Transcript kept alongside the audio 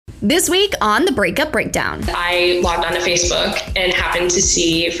This week on The Breakup Breakdown. I logged onto Facebook and happened to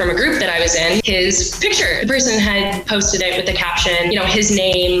see from a group that I was in his picture. The person had posted it with the caption, his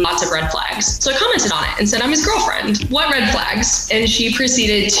name, lots of red flags. So I commented on it and said, I'm his girlfriend. What red flags? And she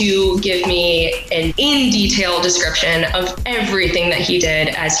proceeded to give me an in detail description of everything that he did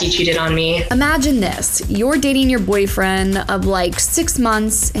as he cheated on me. Imagine this. You're dating your boyfriend of like 6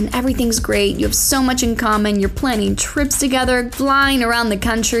 months and everything's great. You have so much in common. You're planning trips together, flying around the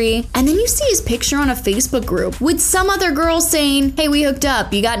country. And then you see his picture on a Facebook group with some other girl saying, hey, we hooked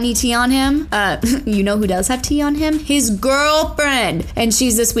up. You got any tea on him? You know who does have tea on him? His girlfriend. And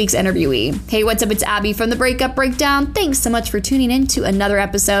she's this week's interviewee. Hey, what's up? It's Abby from The Breakup Breakdown. Thanks so much for tuning in to another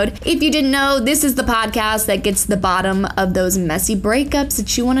episode. If you didn't know, this is the podcast that gets to the bottom of those messy breakups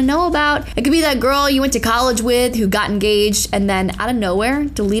that you want to know about. It could be that girl you went to college with who got engaged and then out of nowhere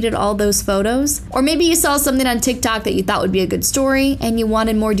deleted all those photos. Or maybe you saw something on TikTok that you thought would be a good story and you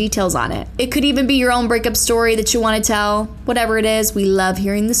wanted more details on it. It could even be your own breakup story that you want to tell. Whatever it is, we love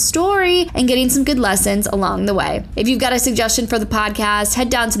hearing the story and getting some good lessons along the way. If you've got a suggestion for the podcast, head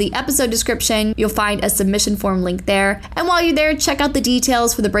down to the episode description. You'll find a submission form link there. And while you're there, check out the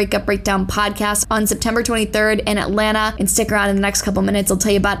details for the Breakup Breakdown podcast on September 23rd in Atlanta. And stick around in the next couple minutes. I'll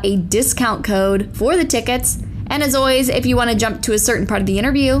tell you about a discount code for the tickets. And as always, if you want to jump to a certain part of the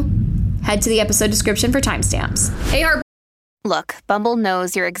interview, head to the episode description for timestamps. Hey, Harper. Look, Bumble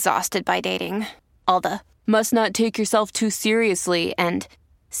knows you're exhausted by dating. All the, must not take yourself too seriously, and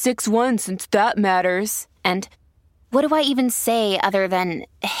 6'1" since that matters. And what do I even say other than,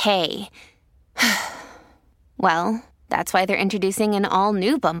 hey? Well, that's why they're introducing an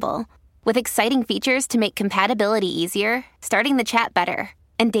all-new Bumble, with exciting features to make compatibility easier, starting the chat better,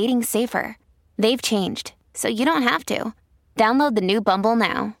 and dating safer. They've changed, so you don't have to. Download the new Bumble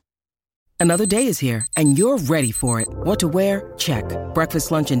now. Another day is here, and you're ready for it. What to wear? Check.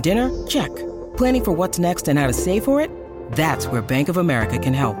 Breakfast, lunch, and dinner? Check. Planning for what's next and how to save for it? That's where Bank of America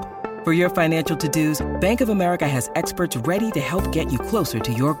can help. For your financial to-dos, Bank of America has experts ready to help get you closer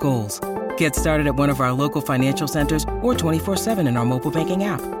to your goals. Get started at one of our local financial centers or 24/7 in our mobile banking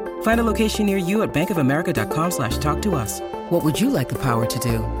app. Find a location near you at bankofamerica.com/talktous. What would you like the power to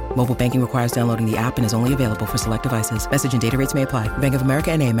do? Mobile banking requires downloading the app and is only available for select devices. Message and data rates may apply. Bank of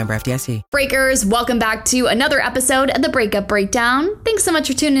America N.A., member FDIC. Breakers, welcome back to another episode of The Breakup Breakdown. Thanks so much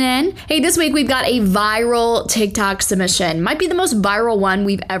for tuning in. Hey, this week we've got a viral TikTok submission. Might be the most viral one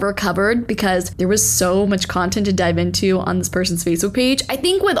we've ever covered because there was so much content to dive into on this person's Facebook page. I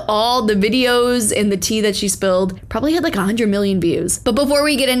think with all the videos and the tea that she spilled, probably had like 100 million views. But before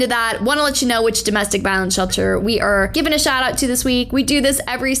we get into that, want to let you know which domestic violence shelter we are giving a shout out to this week. We do this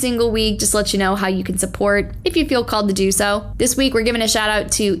every single week, just let you know how you can support if you feel called to do so. This week, we're giving a shout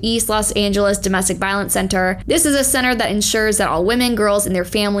out to East Los Angeles Domestic Violence Center. This is a center that ensures that all women, girls, and their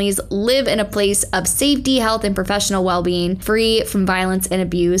families live in a place of safety, health, and professional well-being, free from violence and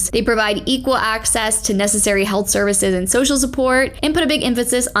abuse. They provide equal access to necessary health services and social support, and put a big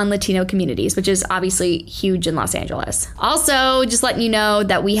emphasis on Latino communities, which is obviously huge in Los Angeles. Also, just letting you know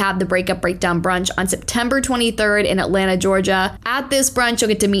that we have the Breakup Breakdown brunch on September 23rd in Atlanta, Georgia. At this brunch, you'll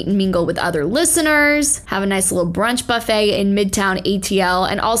get to meet and mingle with other listeners, have a nice little brunch buffet in Midtown ATL,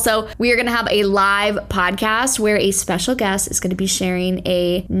 and also we are going to have a live podcast where a special guest is going to be sharing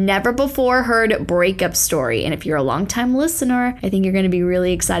a never before heard breakup story. And if you're a longtime listener, I think you're going to be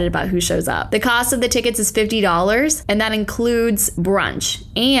really excited about who shows up. The cost of the tickets is $50, and that includes brunch.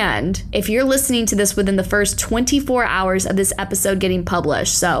 And if you're listening to this within the first 24 hours of this episode getting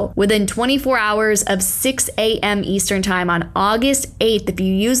published, so within 24 hours of 6 a.m. Eastern time on August 8th, if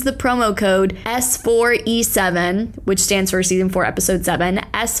you use the promo code S4E7, which stands for Season 4, Episode 7,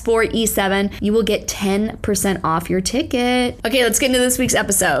 S4E7, you will get 10% off your ticket. Okay, let's get into this week's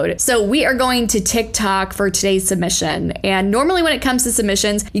episode. So we are going to TikTok for today's submission. And normally when it comes to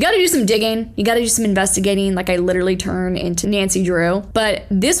submissions, you got to do some digging. You got to do some investigating. Like I literally turn into Nancy Drew. But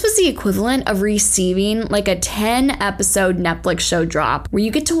this was the equivalent of receiving like a 10-episode Netflix show drop where you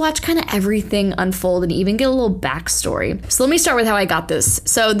get to watch kind of everything unfold and even get a little backstory. So let me start with how I got this.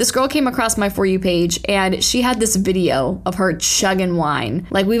 So this girl came across my For You page and she had this video of her chugging wine.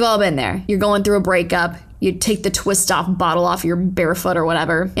 Like we've all been there. You're going through a breakup. You take the twist off bottle off your barefoot or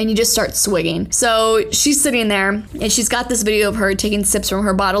whatever, and you just start swigging. So she's sitting there and she's got this video of her taking sips from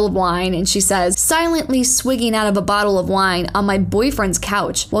her bottle of wine, and she says, silently swigging out of a bottle of wine on my boyfriend's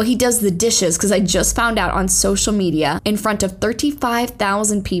couch while he does the dishes because I just found out on social media in front of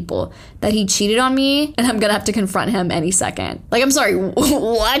 35,000 people that he cheated on me and I'm gonna have to confront him any second. Like, I'm sorry,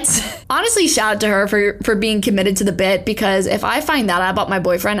 what? Honestly, shout out to her for being committed to the bit, because if I find that out about my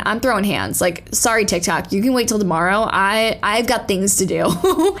boyfriend, I'm throwing hands. Like, sorry, TikTok. you can wait till tomorrow. I've got things to do.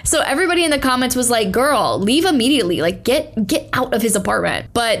 So everybody in the comments was like, girl, leave immediately. Like get out of his apartment.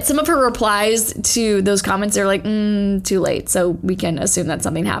 But some of her replies to those comments are like, too late. So we can assume that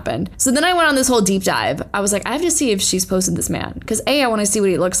something happened. So then I went on this whole deep dive. I was like, I have to see if she's posted this man. Because I want to see what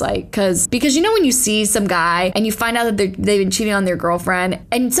he looks like. Because you know when you see some guy and you find out that they've been cheating on their girlfriend,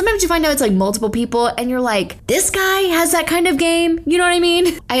 and sometimes you find out it's like multiple people and you're like, this guy has that kind of game. You know what I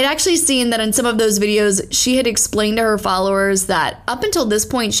mean? I had actually seen that in some of those videos, she had explained to her followers that up until this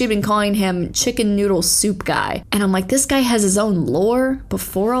point, she'd been calling him chicken noodle soup guy. And I'm like, this guy has his own lore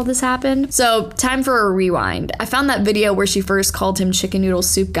before all this happened. So time for a rewind. I found that video where she first called him chicken noodle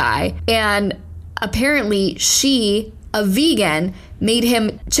soup guy. And apparently she, a vegan, made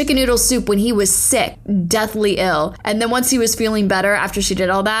him chicken noodle soup when he was sick, deathly ill. And then once he was feeling better after she did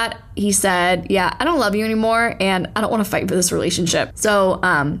all that, he said, yeah, I don't love you anymore and I don't want to fight for this relationship. So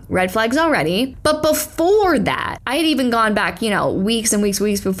red flags already. But before that, I had even gone back, weeks and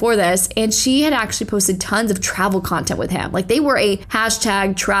weeks before this, and she had actually posted tons of travel content with him. Like they were a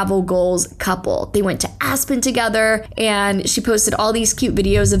hashtag travel goals couple. They went to Aspen together and she posted all these cute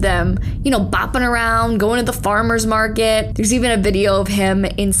videos of them, bopping around, going to the farmer's market. There's even a video of him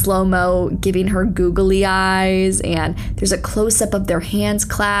in slow-mo giving her googly eyes, and there's a close-up of their hands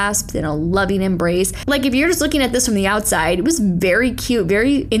clasped in a loving embrace. Like if you're just looking at this from the outside, it was very cute,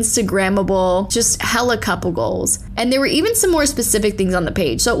 very Instagrammable, just hella couple goals. And there were even some more specific things on the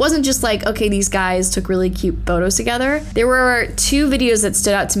page. So it wasn't just like, okay, these guys took really cute photos together. There were two videos that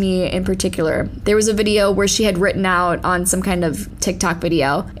stood out to me in particular. There was a video where she had written out on some kind of TikTok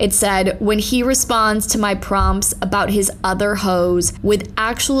video. It said, when he responds to my prompts about his other hoes with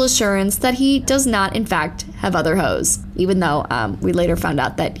actual assurance that he does not, in fact, have other hoes. Even though we later found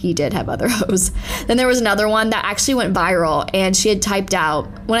out that he did have other hoes. Then there was another one that actually went viral, and she had typed out,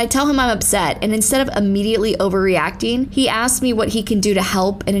 when I tell him I'm upset, and instead of immediately overreacting, he asked me what he can do to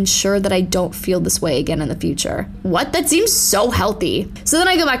help and ensure that I don't feel this way again in the future. What? That seems so healthy. So then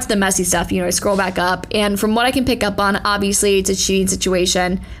I go back to the messy stuff, I scroll back up, and from what I can pick up on, obviously it's a cheating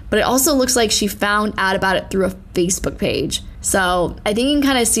situation, but it also looks like she found out about it through a Facebook page. So I think you can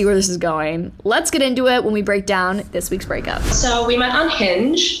kind of see where this is going. Let's get into it when we break down this week's breakup. So we met on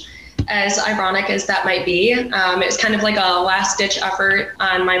Hinge. As ironic as that might be, it was kind of like a last-ditch effort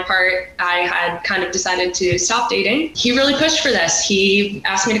on my part. I had kind of decided to stop dating. He really pushed for this. He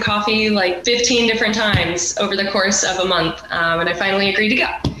asked me to coffee like 15 different times over the course of a month, and I finally agreed to go.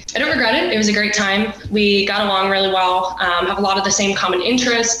 I don't regret it. It was a great time. We got along really well, have a lot of the same common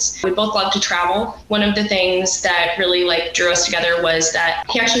interests. We both love to travel. One of the things that really drew us together was that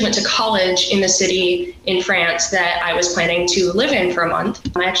he actually went to college in the city in France that I was planning to live in for a month.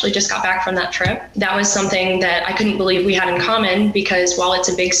 I actually just got back from that trip. That was something that I couldn't believe we had in common, because while it's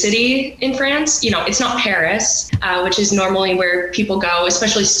a big city in France, it's not Paris, which is normally where people go,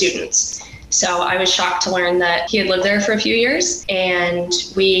 especially students. So I was shocked to learn that he had lived there for a few years, and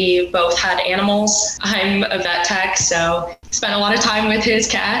we both had animals. I'm a vet tech, so spent a lot of time with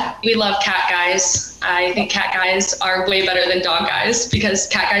his cat. We love cat guys. I think cat guys are way better than dog guys, because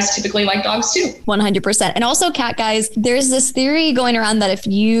cat guys typically like dogs too. 100%. And also cat guys, there's this theory going around that if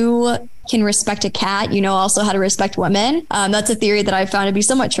you can respect a cat, you know also how to respect women. That's a theory that I found to be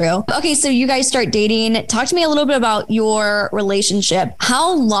somewhat true. Okay, so you guys start dating. Talk to me a little bit about your relationship.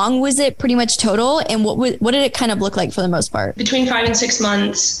 How long was it pretty much total? And what did it kind of look like for the most part? Between 5 and 6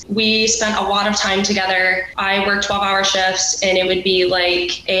 months, we spent a lot of time together. I worked 12-hour shifts, and it would be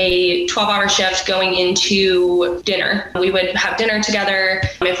like a 12-hour shift going into dinner. We would have dinner together.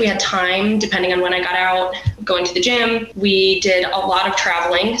 If we had time, depending on when I got out, going to the gym. We did a lot of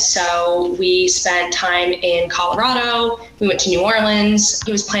traveling. So we spent time in Colorado. We went to New Orleans.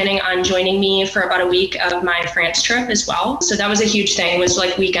 He was planning on joining me for about a week of my France trip as well. So that was a huge thing, was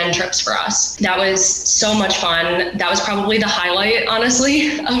like weekend trips for us. That was so much fun. That was probably the highlight,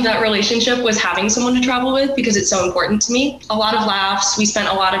 honestly, of that relationship, was having someone to travel with, because it's so important to me. A lot of laughs. We spent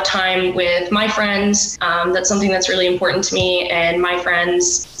a lot of time with my friends. That's something that's really important to me. And my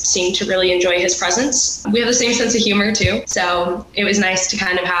friends seemed to really enjoy his presence. We have the same sense of humor too. So it was nice to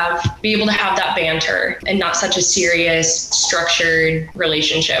kind of be able to have that banter and not such a serious, structured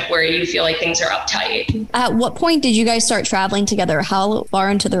relationship where you feel like things are uptight. At what point did you guys start traveling together? How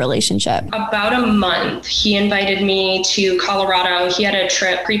far into the relationship? About a month. He invited me to Colorado. He had a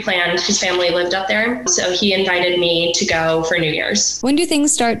trip pre-planned. His family lived up there. So he invited me to go for New Year's. When do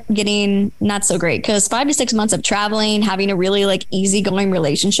things start getting not so great? Because 5 to 6 months of traveling, having a really easygoing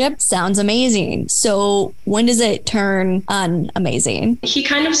relationship sounds amazing. So when does it turn unamazing? He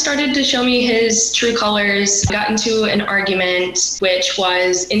kind of started to show me his true colors. Got into an argument argument, which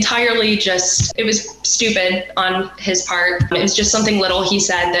was entirely just, it was stupid on his part. It was just something little he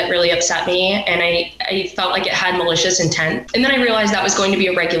said that really upset me. And I felt like it had malicious intent. And then I realized that was going to be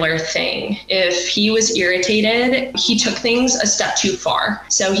a regular thing. If he was irritated, he took things a step too far.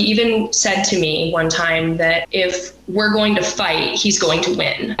 So he even said to me one time that if we're going to fight, he's going to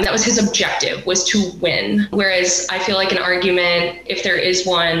win. And that was his objective, was to win. Whereas I feel like an argument, if there is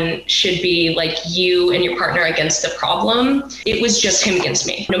one, should be like you and your partner against the problem. It was just him against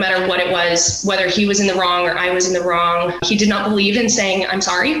me. No matter what it was, whether he was in the wrong or I was in the wrong, he did not believe in saying, I'm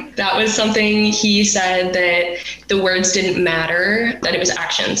sorry. That was something he said, that the words didn't matter, that it was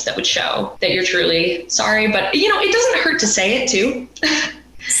actions that would show that you're truly sorry. But, you know, it doesn't hurt to say it too.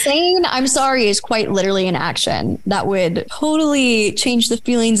 Saying I'm sorry is quite literally an action that would totally change the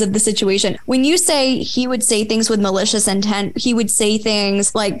feelings of the situation. When you say he would say things with malicious intent, he would say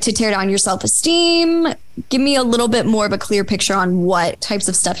things like to tear down your self-esteem. Give me a little bit more of a clear picture on what types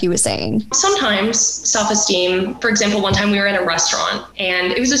of stuff he was saying. Sometimes self-esteem. For example, one time we were at a restaurant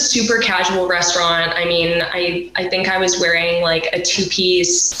and it was a super casual restaurant. I mean, I think I was wearing like a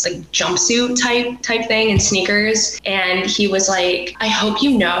two-piece like jumpsuit type thing and sneakers. And he was like, I hope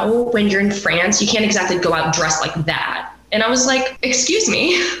you know when you're in France, you can't exactly go out dressed like that. And I was like, excuse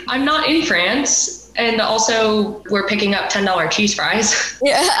me, I'm not in France. And also, we're picking up $10 cheese fries.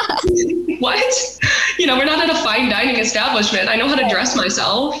 Yeah. What? You know, we're not at a fine dining establishment. I know how to dress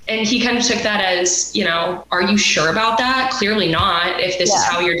myself. And he kind of took that as, you know, are you sure about that? Clearly not, if this is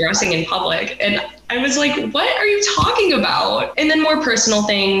how you're dressing in public. And I was like, what are you talking about? And then more personal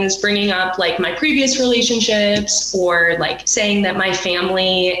things, bringing up like my previous relationships, or like saying that my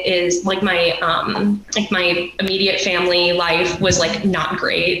family is like my immediate family life was like not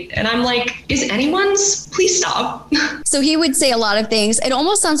great. And I'm like, is anyone's? Please stop. So he would say a lot of things. It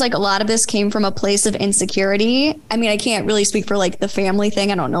almost sounds like a lot of this came from a place of insecurity. I mean, I can't really speak for like the family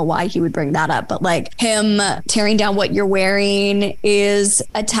thing. I don't know why he would bring that up, but like him tearing down what you're wearing is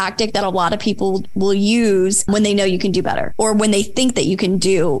a tactic that a lot of people will use when they know you can do better, or when they think that you can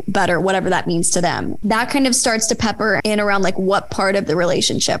do better, whatever that means to them. That kind of starts to pepper in around like what part of the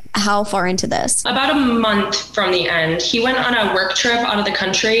relationship, how far into this? About a month from the end. He went on a work trip out of the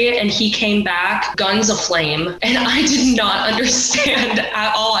country and he came back guns aflame. And I did not understand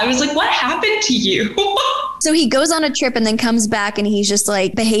at all. I was like, what happened to you? So he goes on a trip and then comes back and he's just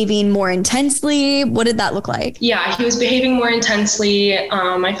like behaving more intensely. What did that look like? Yeah, he was behaving more intensely.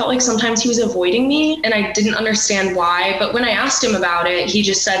 I felt like sometimes he was avoiding me and I didn't understand why. But when I asked him about it, he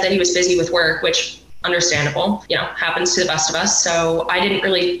just said that he was busy with work, which understandable, you know, happens to the best of us. So I didn't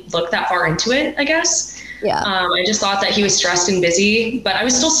really look that far into it, I guess. Yeah. I just thought that he was stressed and busy, but I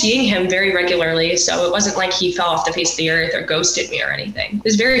was still seeing him very regularly. So it wasn't like he fell off the face of the earth or ghosted me or anything. It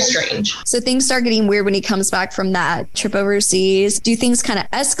was very strange. So things start getting weird when he comes back from that trip overseas. Do things kind of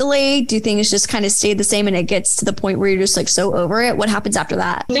escalate? Do things just kind of stay the same and it gets to the point where you're just like so over it? What happens after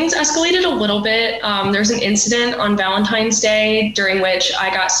that? Things escalated a little bit. There's an incident on Valentine's Day during which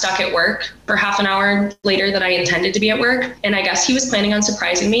I got stuck at work for half an hour later than I intended to be at work. And I guess he was planning on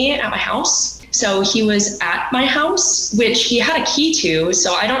surprising me at my house. So he was at my house, which he had a key to.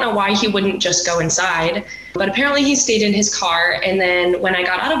 So I don't know why he wouldn't just go inside. But apparently he stayed in his car. And then when I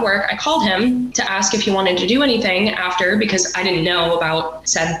got out of work, I called him to ask if he wanted to do anything after, because I didn't know about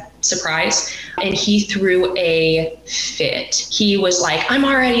said surprise. And he threw a fit. He was like, I'm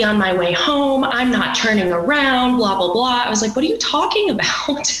already on my way home. I'm not turning around, blah, blah, blah. I was like, what are you talking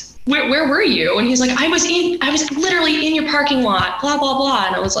about? Where were you? And he's like, I was literally in your parking lot, blah, blah, blah.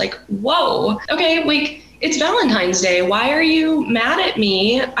 And I was like, whoa, okay, wait, it's Valentine's Day. Why are you mad at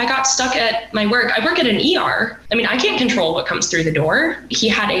me? I got stuck at my work. I work at an ER. I mean, I can't control what comes through the door. He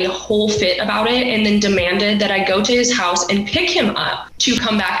had a whole fit about it and then demanded that I go to his house and pick him up to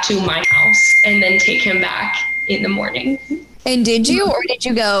come back to my house and then take him back in the morning. And did you, or did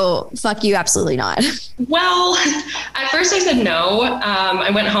you go, fuck you, absolutely not? Well, at first I said no. I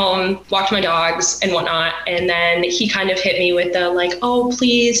went home, walked my dogs and whatnot. And then he kind of hit me with the like, oh,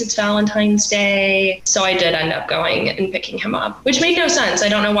 please, it's Valentine's Day. So I did end up going and picking him up, which made no sense. I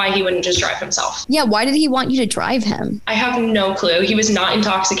don't know why he wouldn't just drive himself. Yeah, why did he want you to drive him? I have no clue. He was not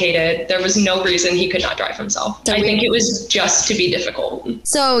intoxicated. There was no reason he could not drive himself. So I think it was just to be difficult.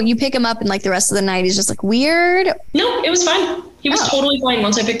 So you pick him up and like the rest of the night is just like weird? No, it was fine. He was totally fine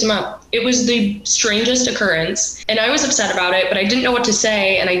once I picked him up. It was the strangest occurrence. And I was upset about it, but I didn't know what to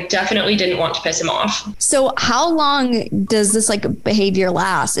say. And I definitely didn't want to piss him off. So how long does this like behavior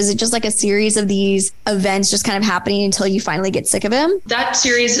last? Is it just like a series of these events just kind of happening until you finally get sick of him? That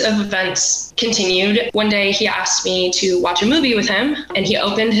series of events continued. One day he asked me to watch a movie with him, and he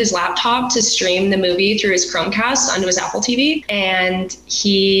opened his laptop to stream the movie through his Chromecast onto his Apple TV. And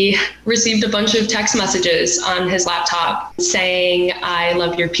he received a bunch of text messages on his laptop saying, "I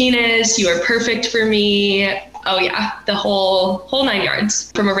love your penis. You are perfect for me." Oh yeah, the whole 9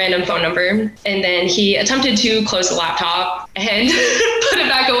 yards from a random phone number. And then he attempted to close the laptop and put it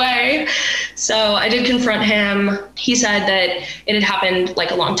back away. So I did confront him. He said that it had happened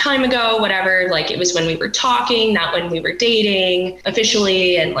like a long time ago, whatever. Like it was when we were talking, not when we were dating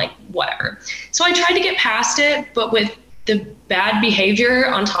officially, and like whatever. So I tried to get past it, but with the bad behavior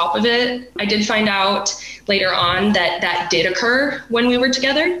on top of it, I did find out later on that did occur when we were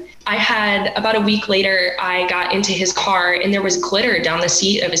together. I had about a week later, I got into his car and there was glitter down the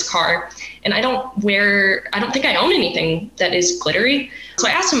seat of his car. And I don't think I own anything that is glittery. So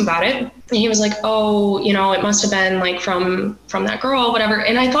I asked him about it and he was like, "Oh, it must have been like from that girl, whatever."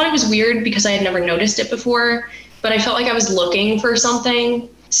 And I thought it was weird because I had never noticed it before, but I felt like I was looking for something.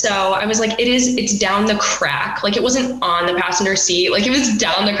 So I was like, it's down the crack. Like it wasn't on the passenger seat. Like it was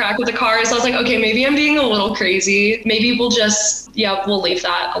down the crack of the car. So I was like, okay, maybe I'm being a little crazy. Maybe we'll leave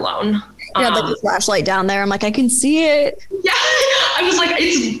that alone. Yeah, like the flashlight down there. I'm like, I can see it. Yeah, I was like,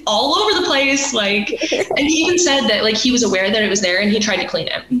 it's all over the place. Like, and he even said that like he was aware that it was there and he tried to clean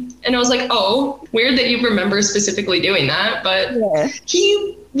it. And I was like, oh, weird that you remember specifically doing that. But yeah.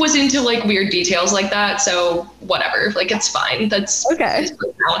 He was into like weird details like that. So whatever, like it's fine. That's okay. His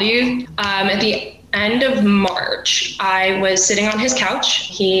personality. At the end of March, I was sitting on his couch.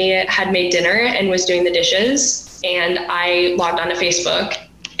 He had made dinner and was doing the dishes. And I logged onto Facebook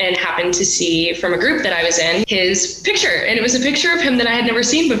and happened to see from a group that I was in his picture. And it was a picture of him that I had never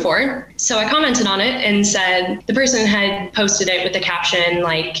seen before. So I commented on it and said, the person had posted it with the caption,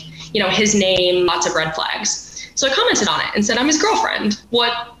 like, his name, lots of red flags. So I commented on it and said, "I'm his girlfriend.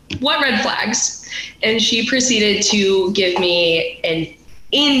 What red flags?" And she proceeded to give me an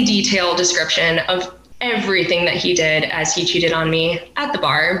in detail description of everything that he did as he cheated on me at the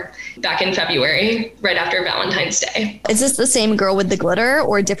bar back in February, right after Valentine's Day. Is this the same girl with the glitter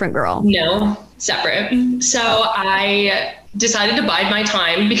or a different girl? No, separate. So I decided to bide my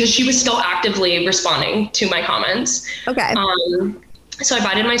time because she was still actively responding to my comments. Okay. So I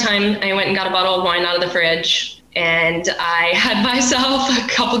bided my time. I went and got a bottle of wine out of the fridge. And I had myself a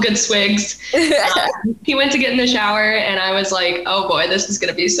couple good swigs. He went to get in the shower and I was like, oh boy, this is going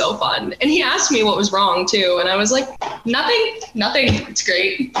to be so fun. And he asked me what was wrong too. And I was like, nothing. It's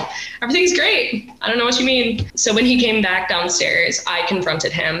great. Everything's great. I don't know what you mean. So when he came back downstairs, I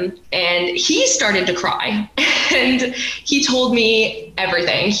confronted him and he started to cry. And he told me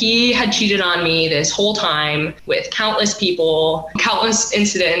everything. He had cheated on me this whole time with countless people, countless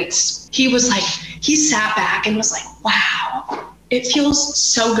incidents. He sat back and was like, wow, it feels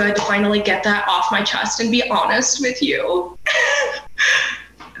so good to finally get that off my chest and be honest with you.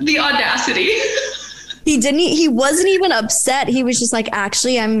 The audacity. He wasn't even upset. He was just like,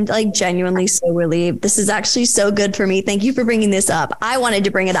 actually, I'm like genuinely so relieved. This is actually so good for me. Thank you for bringing this up. I wanted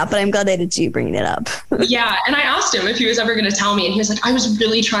to bring it up, but I'm glad that it's you bringing it up. Yeah. And I asked him if he was ever going to tell me. And he was like, I was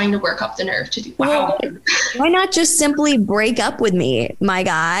really trying to work up the nerve to do. Wow. Why not just simply break up with me, my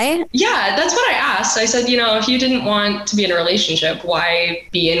guy? Yeah, that's what I asked. I said, if you didn't want to be in a relationship, why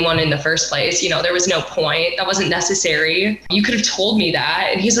be in one in the first place? There was no point. That wasn't necessary. You could have told me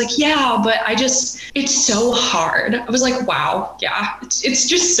that. And he's like, yeah, but it's so hard. I was like, wow, yeah, it's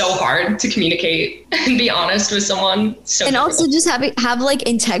just so hard to communicate and be honest with someone. So and difficult. Also just have like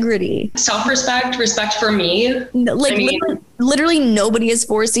integrity, self-respect, respect for me. Literally nobody is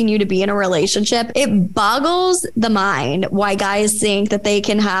forcing you to be in a relationship. It boggles the mind why guys think that they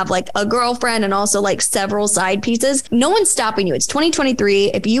can have like a girlfriend and also like several side pieces. No one's stopping you. It's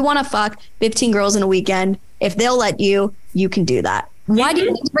 2023. If you want to fuck 15 girls in a weekend, if they'll let you, you can do that. Why do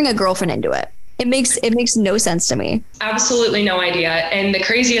you need to bring a girlfriend into it? It makes no sense to me. Absolutely no idea. And the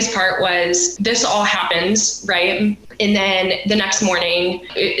craziest part was this all happens, right? And then the next morning,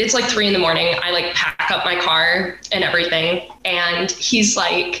 it's like 3 a.m. I like pack up my car and everything. And he's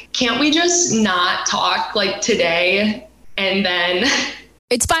like, can't we just not talk like today? And then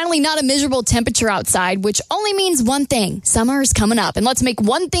It's finally not a miserable temperature outside, which only means one thing. Summer is coming up. And let's make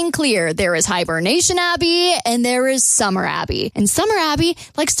one thing clear. There is Hibernation Abby and there is Summer Abby. And Summer Abby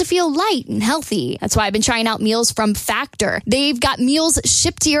likes to feel light and healthy. That's why I've been trying out meals from Factor. They've got meals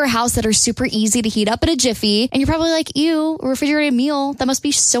shipped to your house that are super easy to heat up in a jiffy. And you're probably like, ew, a refrigerated meal. That must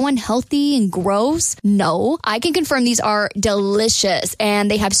be so unhealthy and gross. No, I can confirm these are delicious. And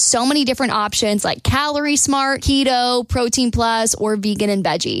they have so many different options like Calorie Smart, Keto, Protein Plus, or Vegan and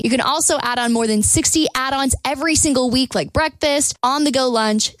Veggie. You can also add on more than 60 add-ons every single week, like breakfast, on-the-go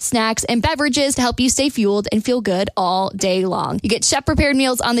lunch, snacks, and beverages to help you stay fueled and feel good all day long. You get chef-prepared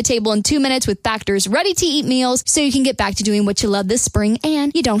meals on the table in 2 minutes with Factor's ready-to-eat meals, so you can get back to doing what you love this spring,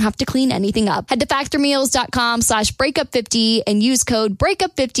 and you don't have to clean anything up. Head to factormeals.com/breakup50 and use code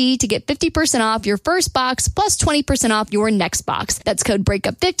breakup50 to get 50% off your first box plus 20% off your next box. That's code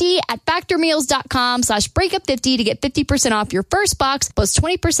breakup50 at factormeals.com/breakup50 to get 50% off your first box plus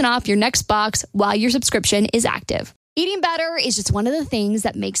 20% off your next box while your subscription is active. Eating better is just one of the things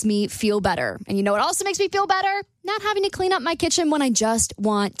that makes me feel better. And you know what also makes me feel better? Not having to clean up my kitchen when I just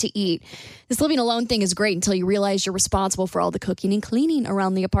want to eat. This living alone thing is great until you realize you're responsible for all the cooking and cleaning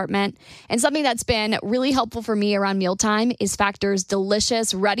around the apartment. And something that's been really helpful for me around mealtime is Factor's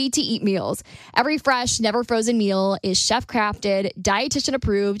delicious, ready-to-eat meals. Every fresh, never frozen meal is chef-crafted, dietitian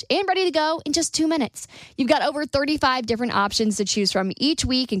approved, and ready to go in just 2 minutes. You've got over 35 different options to choose from each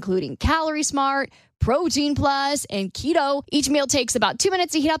week, including Calorie Smart, Protein Plus, and Keto. Each meal takes about 2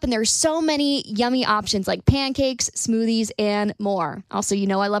 minutes to heat up, and there's so many yummy options like pancakes, smoothies, and more. Also, you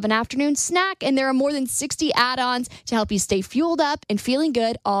know I love an afternoon snack, and there are more than 60 add-ons to help you stay fueled up and feeling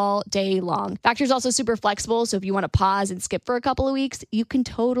good all day long. Factor's also super flexible, so if you want to pause and skip for a couple of weeks, you can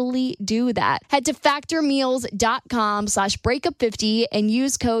totally do that. Head to factormeals.com/breakup50 and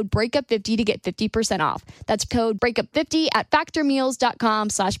use code breakup50 to get 50% off. That's code breakup50 at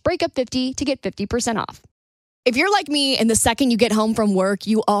factormeals.com/breakup50 to get 50% off. If you're like me and the second you get home from work,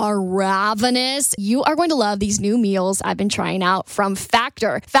 you are ravenous, you are going to love these new meals I've been trying out from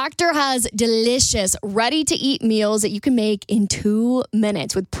Factor. Factor has delicious, ready-to-eat meals that you can make in 2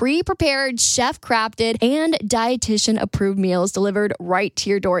 minutes with pre-prepared, chef-crafted, and dietitian-approved meals delivered right to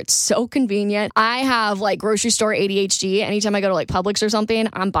your door. It's so convenient. I have like grocery store ADHD. Anytime I go to like Publix or something,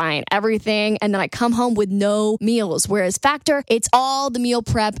 I'm buying everything, and then I come home with no meals. Whereas Factor, it's all the meal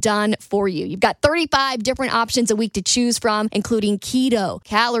prep done for you. You've got 35 different options a week to choose from, including Keto,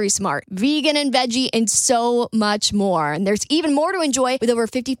 Calorie Smart, Vegan and Veggie, and so much more. And there's even more to enjoy with over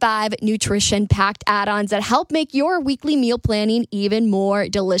 55 nutrition-packed add-ons that help make your weekly meal planning even more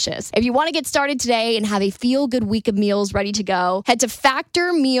delicious. If you want to get started today and have a feel-good week of meals ready to go, head to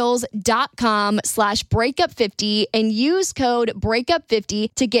factormeals.com/breakup50 and use code breakup50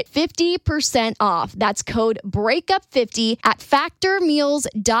 to get 50% off. That's code breakup50 at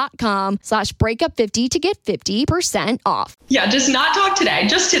factormeals.com/breakup50 to get 50% off. Yeah, just not talk today,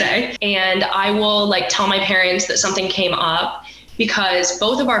 just today. And I will like tell my parents that something came up because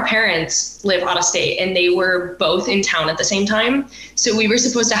both of our parents live out of state and they were both in town at the same time. So we were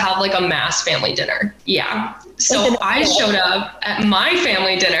supposed to have like a mass family dinner. Yeah. So I showed up at my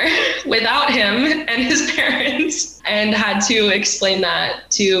family dinner without him and his parents and had to explain that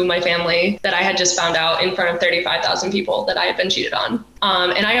to my family that I had just found out in front of 35,000 people that I had been cheated on.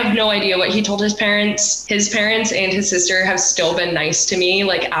 And I have no idea what he told his parents. His parents and his sister have still been nice to me,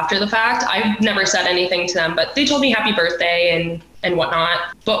 like after the fact. I've never said anything to them, but they told me happy birthday and whatnot.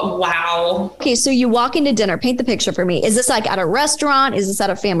 But wow. Okay, so you walk into dinner. Paint the picture for me. Is this like at a restaurant? Is this at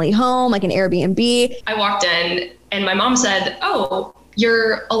a family home, like an Airbnb? I walked in and my mom said, "Oh,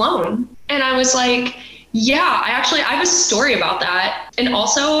 you're alone." And I was like, yeah, I have a story about that. And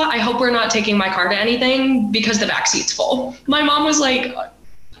also, I hope we're not taking my car to anything because the back seat's full. My mom was like,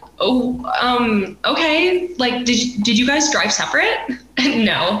 okay. Like, did you guys drive separate?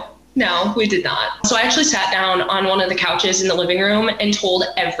 No, we did not. So I actually sat down on one of the couches in the living room and told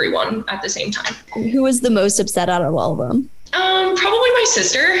everyone at the same time. Who was the most upset out of all of them? Probably my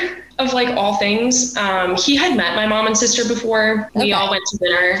sister, of like all things. He had met my mom and sister before. Okay. We all went to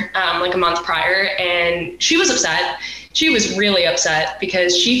dinner like a month prior, and she was upset. She was really upset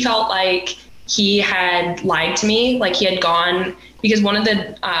because she felt like he had lied to me, like he had gone, because one of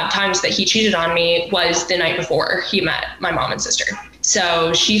the times that he cheated on me was the night before he met my mom and sister.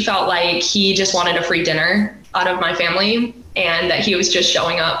 So she felt like he just wanted a free dinner out of my family. and that he was just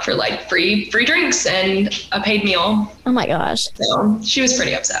showing up for like free drinks and a paid meal. Oh my gosh. So she was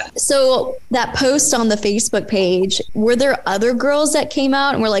pretty upset. So that post on the Facebook page, were there other girls that came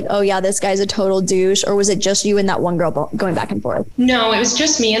out and were like, oh yeah, this guy's a total douche? Or was it just you and that one girl going back and forth? No, it was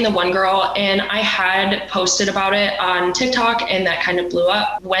just me and the one girl. And I had posted about it on TikTok and that kind of blew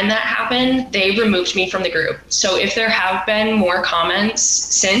up. When that happened, they removed me from the group. So if there have been more comments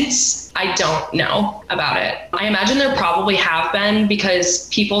since, I don't know about it. I imagine there probably have been, because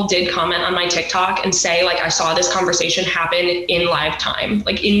people did comment on my TikTok and say, like, I saw this conversation happen in live time,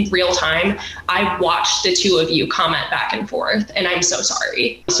 like in real time. I watched the two of you comment back and forth, and I'm so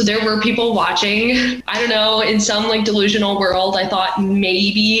sorry. So there were people watching. I don't know, in some like delusional world, I thought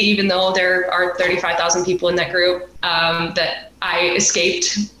maybe, even though there are 35,000 people in that group, that I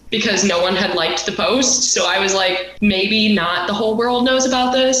escaped because no one had liked the post. So I was like, maybe not the whole world knows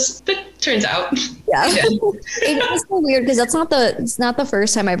about this, but turns out. Yeah. It's so weird because it's not the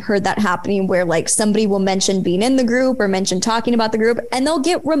first time I've heard that happening, where like somebody will mention being in the group or mention talking about the group and they'll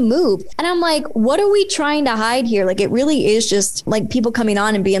get removed. And I'm like, what are we trying to hide here? Like, it really is just like people coming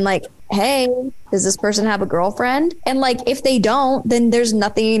on and being like, hey, does this person have a girlfriend? And like, if they don't, then there's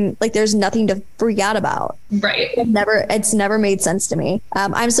nothing to freak out about. Right. It's never made sense to me.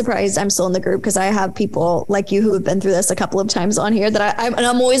 I'm surprised I'm still in the group, because I have people like you who have been through this a couple of times on here that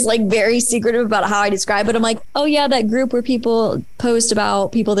I'm always like very secretive about how I describe it. I'm like, oh yeah, that group where people post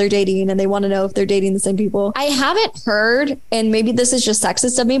about people they're dating and they want to know if they're dating the same people. I haven't heard, and maybe this is just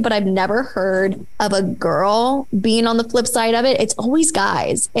sexist of me, but I've never heard of a girl being on the flip side of it. It's always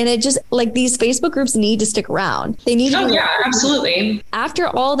guys. And it just, like, these Facebook groups need to stick around. They need to. Oh yeah, absolutely. After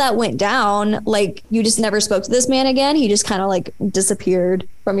all that went down, like, you just never spoke to this man again. He just kind of like disappeared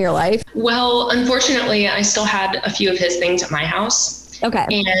from your life. Well, unfortunately, I still had a few of his things at my house. Okay.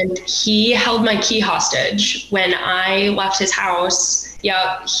 And he held my key hostage when I left his house.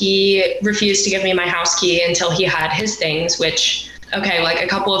 Yeah, he refused to give me my house key until he had his things, which, okay, like a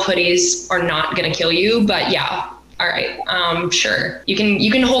couple of hoodies are not going to kill you, but yeah. All right. Sure. You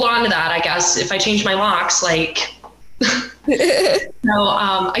can hold on to that, I guess, if I change my locks, like. No,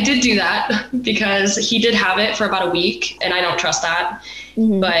 I did do that because he did have it for about a week, and I don't trust that.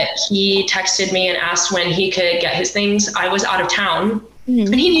 Mm-hmm. But he texted me and asked when he could get his things. I was out of town,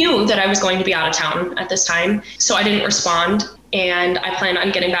 and he knew that I was going to be out of town at this time, so I didn't respond. And I planned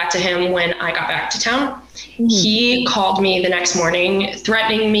on getting back to him when I got back to town. Mm-hmm. He called me the next morning,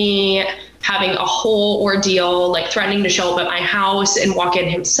 threatening me, having a whole ordeal, like threatening to show up at my house and walk in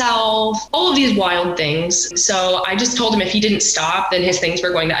himself, all of these wild things. So I just told him if he didn't stop, then his things were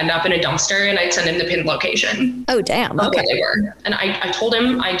going to end up in a dumpster, and I'd send him the pinned location. Oh, damn. Okay. They were. And I told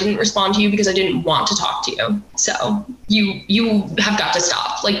him I didn't respond to you because I didn't want to talk to you. So you have got to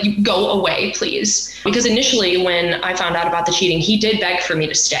stop. Like, you go away, please. Because initially when I found out about the cheating, he did beg for me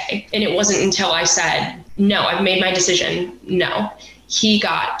to stay. And it wasn't until I said, no, I've made my decision. No. He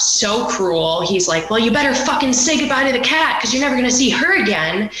got so cruel. He's like, well, you better fucking say goodbye to the cat because you're never going to see her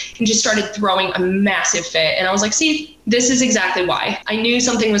again. And just started throwing a massive fit. And I was like, see, this is exactly why. I knew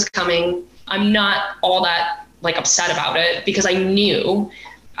something was coming. I'm not all that like upset about it because I knew.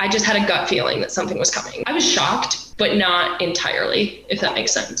 I just had a gut feeling that something was coming. I was shocked, but not entirely, if that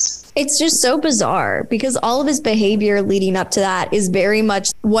makes sense. It's just so bizarre because all of his behavior leading up to that is very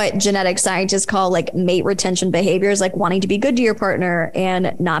much what genetic scientists call like mate retention behaviors, like wanting to be good to your partner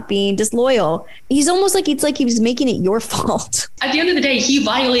and not being disloyal. He's almost like, it's like he was making it your fault. At the end of the day, he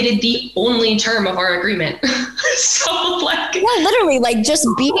violated the only term of our agreement. So like, yeah, literally, like just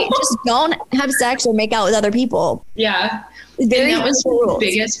don't have sex or make out with other people. Yeah. And that was the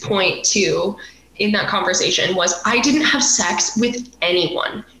biggest point too in that conversation was I didn't have sex with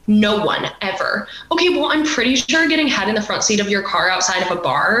anyone. No one ever. Okay, well, I'm pretty sure getting head in the front seat of your car outside of a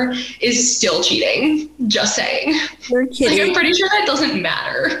bar is still cheating. Just saying. You're kidding. Like, I'm pretty sure that doesn't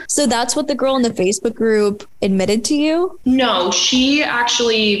matter. So that's what the girl in the Facebook group admitted to you? No, she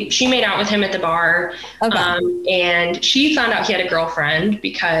made out with him at the bar. Okay. And she found out he had a girlfriend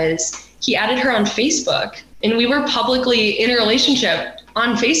because he added her on Facebook. And we were publicly in a relationship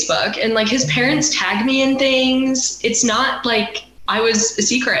on Facebook. And like his parents tagged me in things. It's not like I was a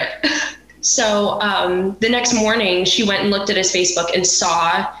secret. So the next morning, she went and looked at his Facebook and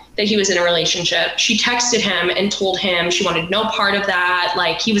saw that he was in a relationship. She texted him and told him she wanted no part of that.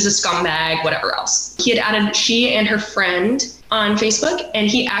 Like he was a scumbag, whatever else. He had added she and her friend on Facebook, and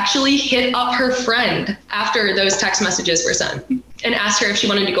he actually hit up her friend after those text messages were sent and asked her if she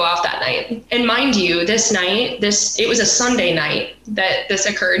wanted to go out that night. And mind you, this night, it was a Sunday night that this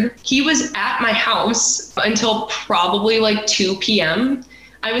occurred. He was at my house until probably like 2 p.m.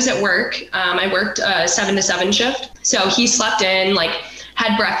 I was at work. I worked a 7 to 7 shift. So he slept in, like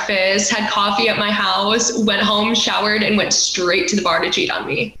had breakfast, had coffee at my house, went home, showered, and went straight to the bar to cheat on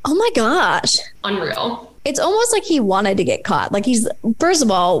me. Oh my gosh. Unreal. It's almost like he wanted to get caught. Like he's, first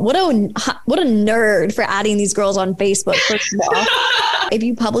of all, what a nerd for adding these girls on Facebook, first of all. If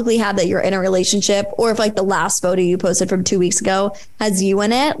you publicly have that you're in a relationship, or if like the last photo you posted from 2 weeks ago has you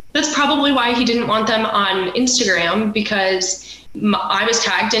in it. That's probably why he didn't want them on Instagram, because I was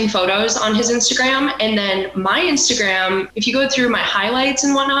tagged in photos on his Instagram. And then my Instagram, if you go through my highlights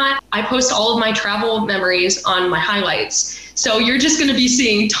and whatnot, I post all of my travel memories on my highlights. So you're just going to be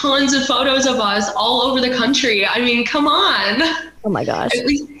seeing tons of photos of us all over the country. I mean, come on. Oh my gosh. At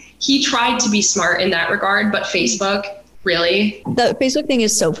least he tried to be smart in that regard, but Facebook, really? The Facebook thing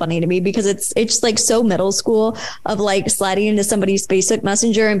is so funny to me because it's like so middle school of like sliding into somebody's Facebook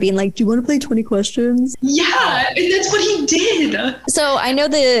Messenger and being like, do you want to play 20 questions? Yeah, and that's what he did. So I know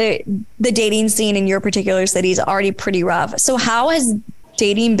the dating scene in your particular city is already pretty rough. So how has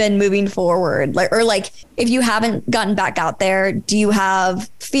dating been moving forward? Like if you haven't gotten back out there, do you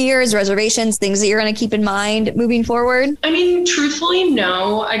have fears, reservations, things that you're going to keep in mind moving forward? I mean, truthfully,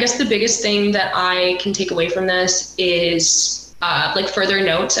 no. I guess the biggest thing that I can take away from this is like further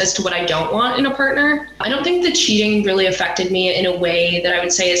notes as to what I don't want in a partner. I don't think the cheating really affected me in a way that I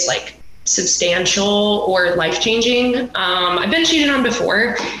would say is like substantial or life-changing. I've been cheated on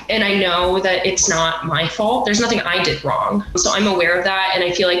before, and I know that it's not my fault. There's nothing I did wrong. So I'm aware of that. And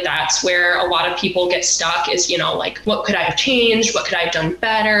I feel like that's where a lot of people get stuck is, you know, like, what could I have changed? What could I have done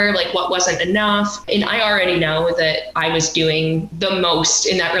better? Like, what wasn't enough? And I already know that I was doing the most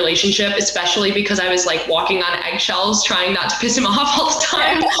in that relationship, especially because I was like walking on eggshells, trying not to piss him off all the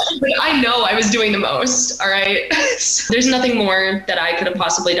time. But I know I was doing the most. All right. So there's nothing more that I could have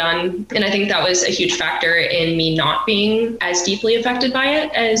possibly done. And I think that was a huge factor in me not being as deeply affected by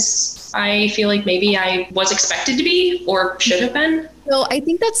it as I feel like maybe I was expected to be or should have been. So I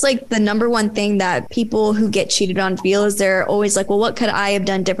think that's like the number one thing that people who get cheated on feel is they're always like, well, what could I have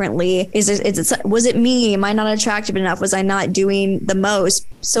done differently? Was it me? Am I not attractive enough? Was I not doing the most?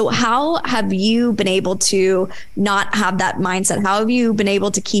 So how have you been able to not have that mindset? How have you been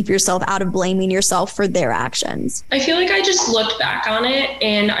able to keep yourself out of blaming yourself for their actions? I feel like I just looked back on it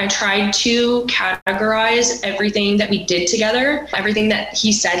and I tried to categorize everything that we did together, everything that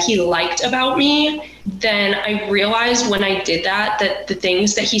he said he liked about me. Then I realized when I did that the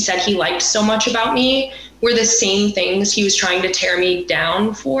things that he said he liked so much about me were the same things he was trying to tear me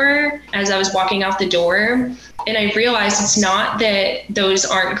down for as I was walking out the door. And I realized it's not that those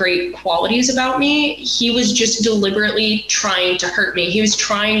aren't great qualities about me. He was just deliberately trying to hurt me. He was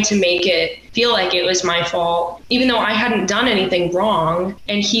trying to make it feel like it was my fault, even though I hadn't done anything wrong.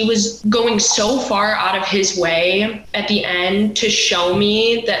 And he was going so far out of his way at the end to show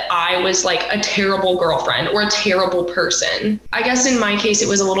me that I was like a terrible girlfriend or a terrible person. I guess in my case, it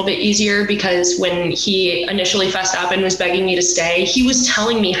was a little bit easier because when he initially fessed up and was begging me to stay, he was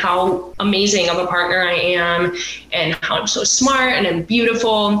telling me how amazing of a partner I am and how I'm so smart and I'm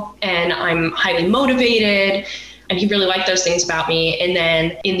beautiful and I'm highly motivated. And he really liked those things about me. And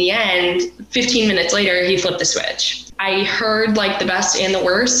then in the end, 15 minutes later, he flipped the switch. I heard like the best and the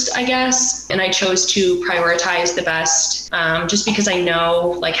worst, I guess. And I chose to prioritize the best just because I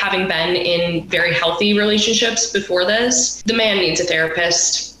know, like, having been in very healthy relationships before this, the man needs a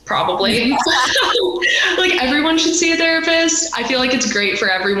therapist, probably. Like, everyone should see a therapist. I feel like it's great for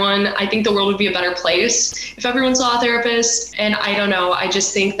everyone. I think the world would be a better place if everyone saw a therapist. And I don't know, I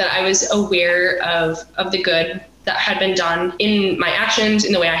just think that I was aware of the good that had been done in my actions,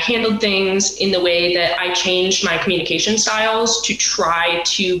 in the way I handled things, in the way that I changed my communication styles to try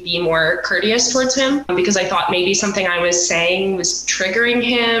to be more courteous towards him, because I thought maybe something I was saying was triggering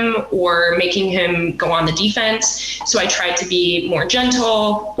him or making him go on the defense. So I tried to be more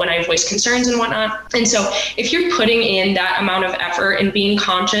gentle when I voiced concerns and whatnot. And so if you're putting in that amount of effort and being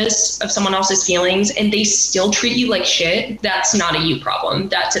conscious of someone else's feelings and they still treat you like shit, that's not a you problem,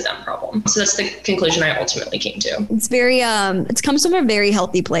 that's a them problem. So that's the conclusion I ultimately came to. It's very, it comes from a very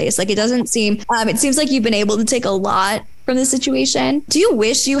healthy place. Like, it doesn't seem, it seems like you've been able to take a lot from the situation. Do you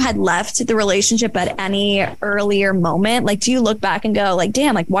wish you had left the relationship at any earlier moment? Like, do you look back and go like,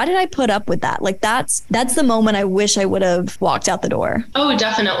 damn, like, why did I put up with that? Like, that's the moment I wish I would have walked out the door. Oh,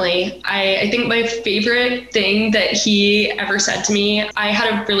 definitely. I think my favorite thing that he ever said to me, I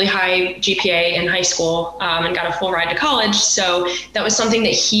had a really high GPA in high school and got a full ride to college. So that was something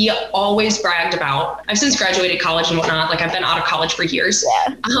that he always bragged about. I've since graduated college and whatnot. Like, I've been out of college for years.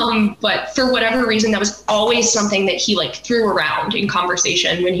 Yeah. But for whatever reason, that was always something that he like threw around in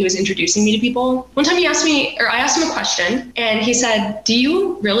conversation when he was introducing me to people. One time I asked him a question and he said, "Do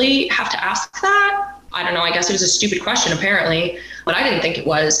you really have to ask that?" I don't know, I guess it was a stupid question apparently, but I didn't think it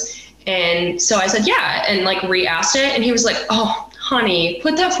was. And so I said, yeah, and like re-asked it. And he was like, "Oh, honey,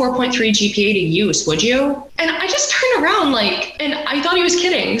 put that 4.3 GPA to use, would you?" And I just turned around and I thought he was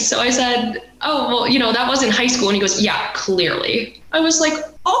kidding. So I said, "Oh, well, that was in high school." And he goes, "Yeah, clearly." I was like,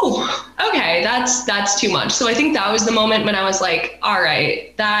 "Oh, okay, that's too much." So I think that was the moment when I was like, all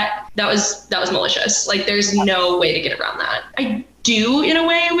right, that was malicious. Like, there's no way to get around that. I do, in a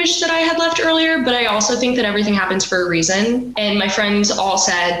way, wish that I had left earlier, but I also think that everything happens for a reason. And my friends all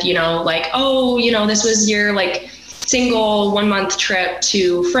said, "Oh, this was your single 1 month trip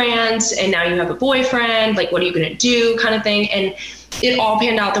to France and now you have a boyfriend, what are you going to do," kind of thing. And it all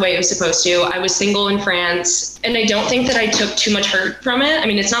panned out the way it was supposed to. I was single in France and I don't think that I took too much hurt from it. I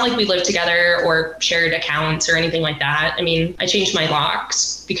mean, it's not like we lived together or shared accounts or anything like that. I mean, I changed my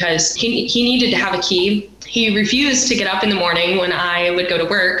locks because he needed to have a key. He refused to get up in the morning when I would go to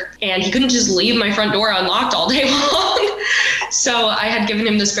work, and he couldn't just leave my front door unlocked all day long. So I had given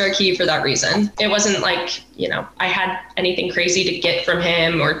him the spare key for that reason. It wasn't like, I had anything crazy to get from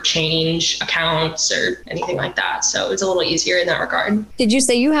him or change accounts or anything like that. So it was a little easier in that regard. Did you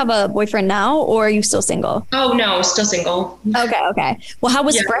say you have a boyfriend now, or are you still single? Oh, no, still single. Okay. Well, how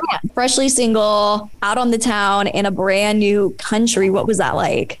was France? Freshly single, out on the town in a brand new country. What was that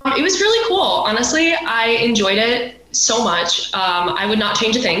like? It was really cool. Honestly, I enjoyed it so much. I would not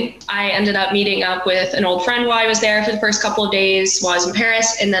change a thing. I ended up meeting up with an old friend while I was there for the first couple of days while I was in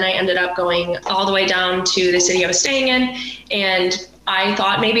Paris. And then I ended up going all the way down to the city I was staying in. And I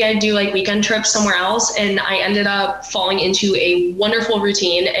thought maybe I'd do weekend trips somewhere else. And I ended up falling into a wonderful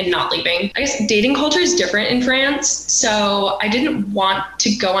routine and not leaving. I guess dating culture is different in France. So I didn't want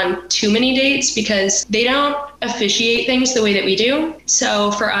to go on too many dates because they don't officiate things the way that we do.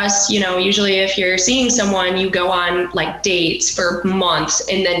 So for us, usually if you're seeing someone, you go on dates for months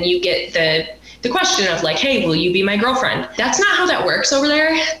and then you get the question of "Hey, will you be my girlfriend?" That's not how that works over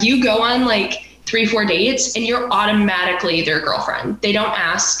there. You go on 3-4 dates and you're automatically their girlfriend. They don't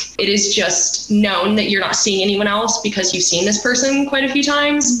ask. It is just known that you're not seeing anyone else because you've seen this person quite a few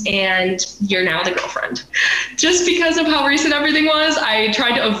times and you're now the girlfriend. Just because of how recent everything was, I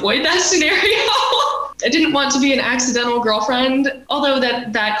tried to avoid that scenario. I didn't want to be an accidental girlfriend, although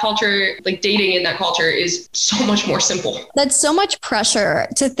that culture, dating in that culture is so much more simple. That's so much pressure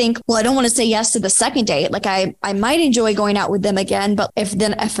to think, well, I don't want to say yes to the second date. I might enjoy going out with them again, but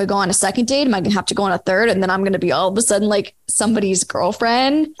if I go on a second date, am I going to have to go on a third? And then I'm going to be all of a sudden somebody's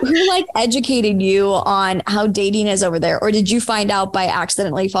girlfriend. Who educated you on how dating is over there? Or did you find out by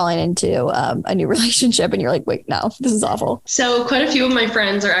accidentally falling into a new relationship and you're like, wait, no, this is awful? So quite a few of my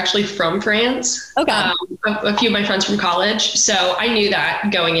friends are actually from France. Okay. A few of my friends from college. So I knew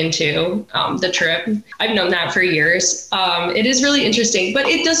that going into the trip. I've known that for years. It is really interesting, but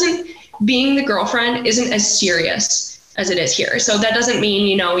being the girlfriend isn't as serious as it is here. So that doesn't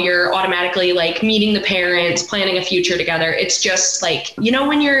mean, you're automatically meeting the parents, planning a future together. It's just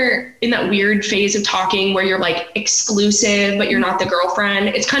when you're in that weird phase of talking where you're exclusive, but you're not the girlfriend.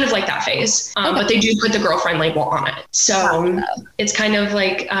 It's kind of like that phase. But they do put the girlfriend label on it. So it's kind of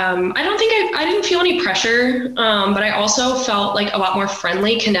I didn't feel any pressure, but I also felt a lot more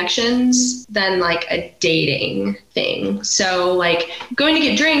friendly connections than a dating thing. So going to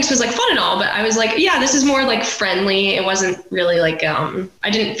get drinks was fun and all, but I was yeah, this is more friendly. It wasn't really I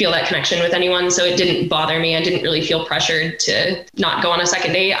didn't feel that connection with anyone, so it didn't bother me. I didn't really feel pressured to not go on a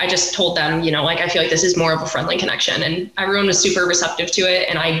second date. I just told them, I feel like this is more of a friendly connection, and everyone was super receptive to it.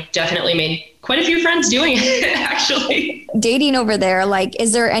 And I definitely made quite a few friends doing it, actually. Dating over there,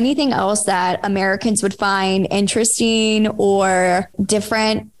 is there anything else that Americans would find interesting or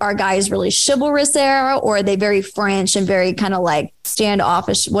different? Are guys really chivalrous there, or are they very French and very kind of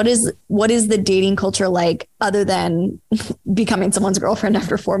standoffish? What is the dating culture like other than becoming someone's girlfriend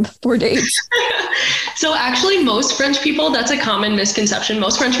after four dates? So actually, most French people, that's a common misconception.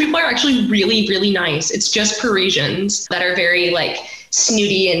 Most French people are actually really, really nice. It's just Parisians that are very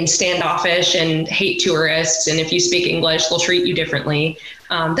snooty and standoffish and hate tourists. And if you speak English, they'll treat you differently.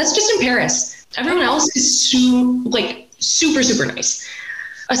 That's just in Paris. Everyone else is super, super nice.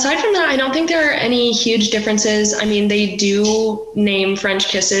 Aside from that, I don't think there are any huge differences. I mean, they do name French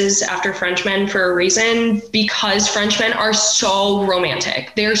kisses after Frenchmen for a reason, because Frenchmen are so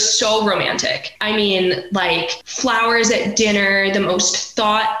romantic. They're so romantic. I mean, like flowers at dinner, the most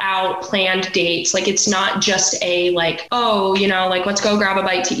thought out planned dates. Like it's not just a like, oh, you know, like let's go grab a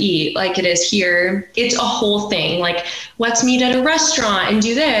bite to eat like it is here. It's a whole thing. Like let's meet at a restaurant and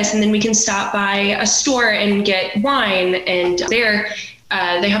do this. And then we can stop by a store and get wine. And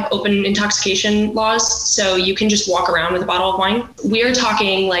they have open intoxication laws, so you can just walk around with a bottle of wine. We're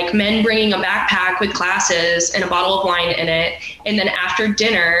talking like men bringing a backpack with glasses and a bottle of wine in it. And then after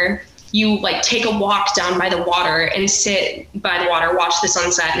dinner, you like take a walk down by the water and sit by the water, watch the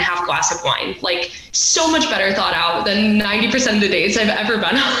sunset and have a glass of wine. Like so much better thought out than 90% of the dates I've ever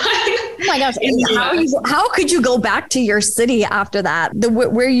been on. Oh my gosh. How could you go back to your city after that?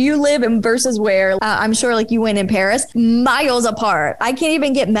 Where you live and versus where I'm sure like you went in Paris, miles apart. I can't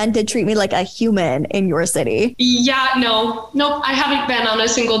even get men to treat me like a human in your city. Yeah, nope. I haven't been on a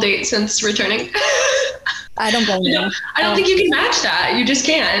single date since returning. I don't blame you. I don't think you can match that. You just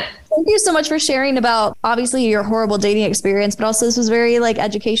can't. Thank you so much for sharing about obviously your horrible dating experience, but also this was very like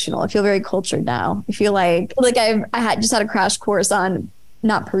educational. I feel very cultured now. I feel like I just had a crash course on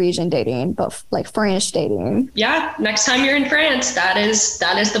not Parisian dating, but like French dating. Yeah. Next time you're in France, that is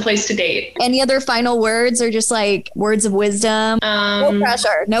the place to date. Any other final words or just like words of wisdom? No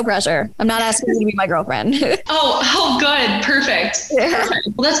pressure. I'm not asking you to be my girlfriend. Oh, good. Perfect. Yeah. Perfect.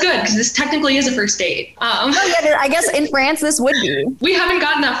 Well, that's good because this technically is a first date. I guess in France, this would be. We haven't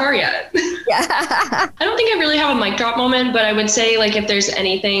gotten that far yet. Yeah. I don't think I really have a mic drop moment, but I would say like if there's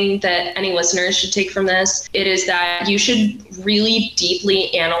anything that any listeners should take from this, it is that you should really deeply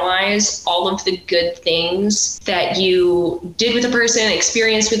analyze all of the good things that you did with a person,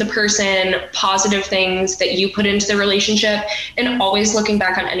 experienced with a person, positive things that you put into the relationship. And always looking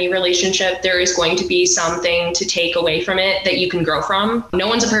back on any relationship, there is going to be something to take away from it that you can grow from. No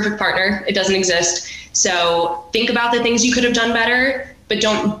one's a perfect partner. It doesn't exist. So think about the things you could have done better, but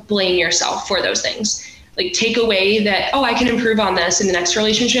don't blame yourself for those things. Like take away that, I can improve on this in the next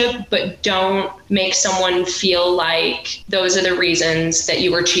relationship, but don't make someone feel like those are the reasons that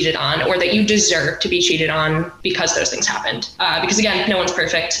you were cheated on or that you deserve to be cheated on because those things happened. Because again, no one's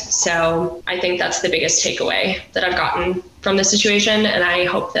perfect. So I think that's the biggest takeaway that I've gotten from this situation. And I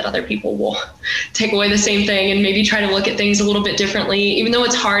hope that other people will take away the same thing and maybe try to look at things a little bit differently. Even though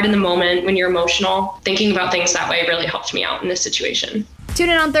it's hard in the moment when you're emotional, thinking about things that way really helped me out in this situation. Tune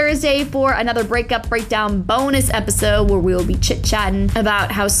in on Thursday for another Breakup Breakdown bonus episode where we will be chit-chatting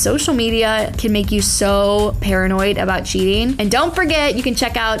about how social media can make you so paranoid about cheating. And don't forget, you can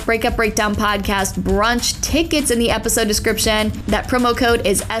check out Breakup Breakdown Podcast brunch tickets in the episode description. That promo code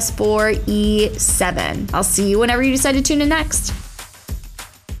is S4E7. I'll see you whenever you decide to tune in next.